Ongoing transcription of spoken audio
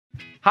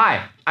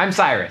Hi, I'm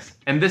Cyrus,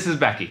 and this is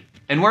Becky,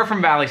 and we're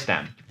from Valley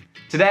STEM.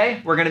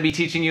 Today, we're going to be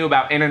teaching you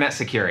about internet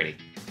security.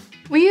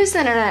 We use the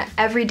internet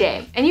every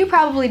day, and you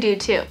probably do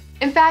too.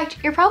 In fact,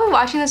 you're probably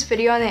watching this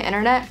video on the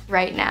internet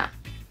right now.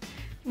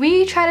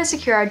 We try to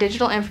secure our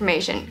digital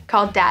information,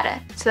 called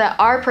data, so that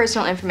our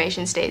personal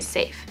information stays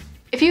safe.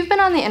 If you've been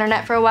on the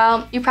internet for a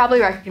while, you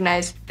probably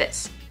recognize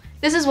this.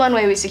 This is one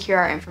way we secure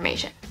our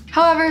information.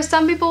 However,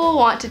 some people will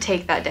want to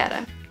take that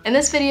data. In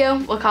this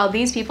video, we'll call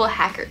these people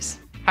hackers.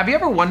 Have you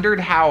ever wondered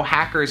how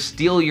hackers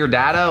steal your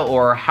data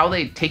or how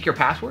they take your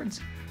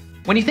passwords?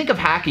 When you think of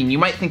hacking, you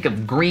might think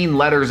of green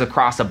letters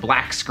across a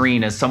black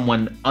screen as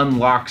someone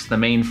unlocks the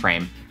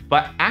mainframe,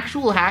 but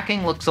actual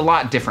hacking looks a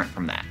lot different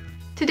from that.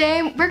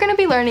 Today, we're going to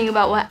be learning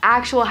about what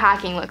actual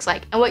hacking looks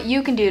like and what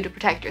you can do to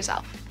protect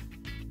yourself.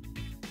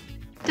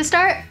 To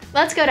start,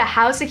 let's go to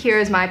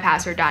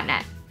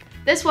howsecureismypassword.net.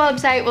 This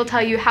website will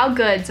tell you how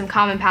good some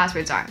common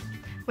passwords are.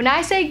 When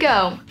I say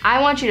go,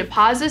 I want you to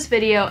pause this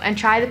video and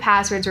try the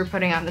passwords we're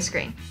putting on the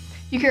screen.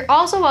 You're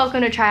also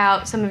welcome to try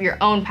out some of your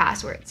own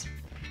passwords.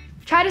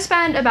 Try to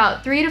spend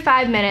about 3 to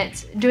 5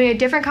 minutes doing a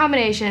different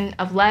combination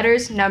of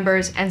letters,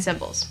 numbers, and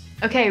symbols.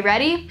 Okay,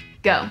 ready?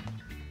 Go.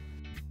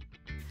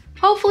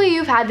 Hopefully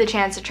you've had the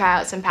chance to try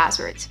out some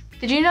passwords.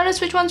 Did you notice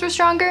which ones were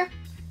stronger?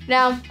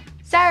 Now,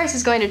 Cyrus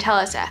is going to tell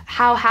us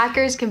how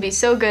hackers can be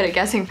so good at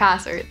guessing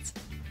passwords.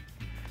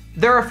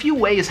 There are a few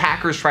ways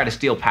hackers try to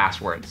steal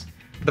passwords.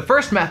 The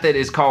first method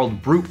is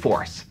called brute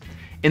force.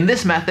 In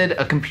this method,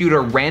 a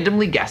computer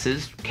randomly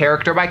guesses,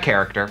 character by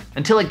character,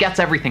 until it gets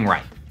everything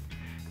right.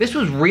 This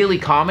was really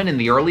common in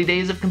the early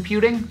days of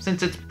computing,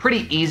 since it's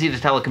pretty easy to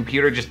tell a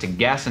computer just to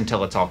guess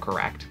until it's all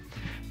correct.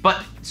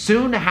 But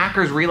soon,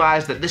 hackers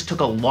realized that this took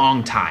a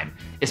long time,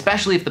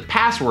 especially if the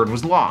password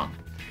was long.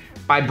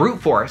 By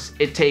brute force,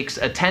 it takes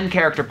a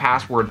 10-character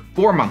password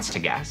 4 months to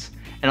guess,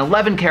 an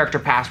 11-character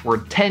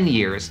password 10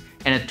 years,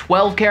 and a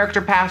 12-character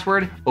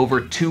password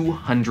over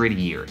 200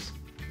 years.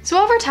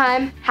 So over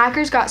time,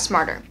 hackers got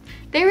smarter.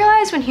 They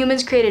realized when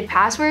humans created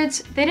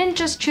passwords, they didn't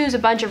just choose a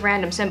bunch of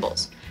random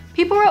symbols.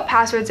 People wrote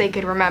passwords they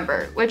could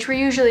remember, which were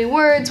usually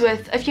words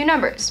with a few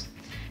numbers.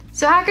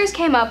 So hackers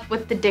came up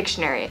with the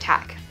dictionary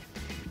attack.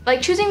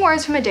 Like choosing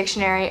words from a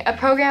dictionary, a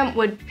program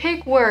would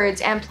pick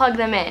words and plug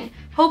them in,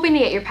 hoping to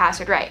get your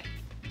password right.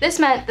 This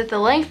meant that the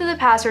length of the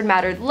password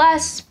mattered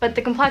less, but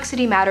the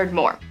complexity mattered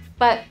more.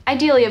 But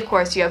ideally, of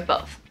course, you have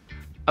both.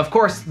 Of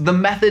course, the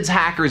methods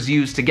hackers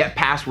use to get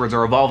passwords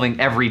are evolving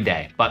every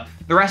day, but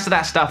the rest of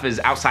that stuff is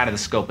outside of the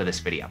scope of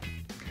this video.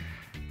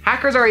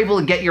 Hackers are able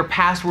to get your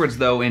passwords,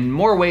 though, in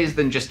more ways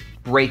than just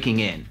breaking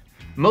in.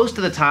 Most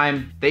of the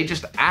time, they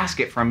just ask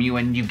it from you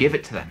and you give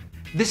it to them.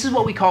 This is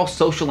what we call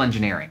social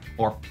engineering,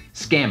 or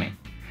scamming,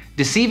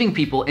 deceiving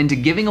people into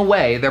giving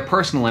away their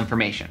personal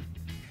information.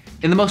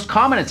 In the most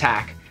common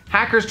attack,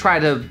 hackers try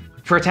to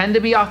pretend to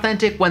be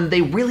authentic when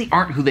they really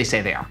aren't who they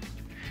say they are.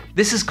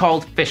 This is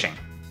called phishing.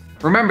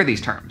 Remember these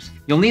terms.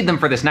 You'll need them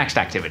for this next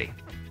activity.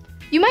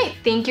 You might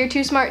think you're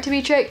too smart to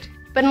be tricked,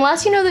 but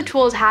unless you know the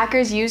tools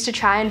hackers use to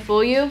try and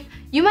fool you,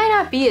 you might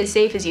not be as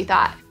safe as you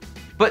thought.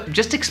 But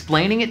just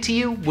explaining it to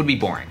you would be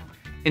boring.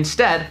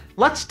 Instead,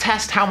 let's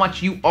test how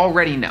much you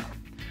already know.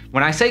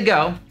 When I say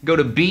go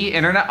to Be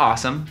Internet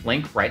Awesome,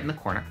 link right in the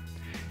corner,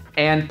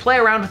 and play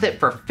around with it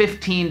for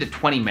 15 to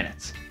 20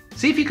 minutes.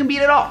 See if you can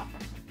beat it all.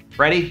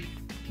 Ready?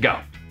 Go.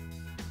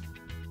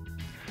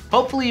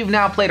 Hopefully you've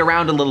now played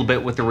around a little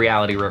bit with the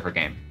Reality River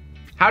game.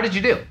 How did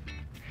you do?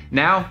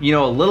 Now you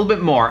know a little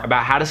bit more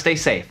about how to stay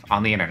safe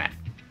on the internet.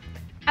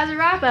 As a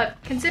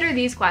wrap-up, consider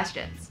these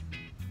questions.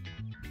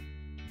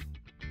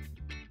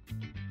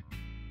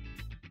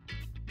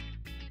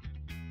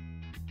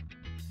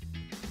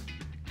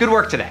 Good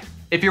work today.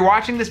 If you're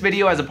watching this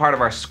video as a part of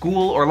our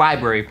school or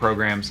library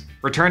programs,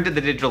 return to the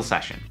digital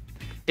session.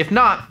 If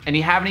not, and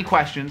you have any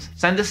questions,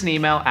 send us an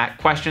email at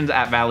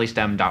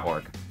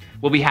questions@valleystem.org.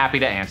 We'll be happy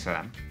to answer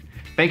them.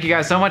 Thank you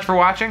guys so much for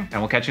watching, and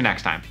we'll catch you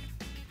next time.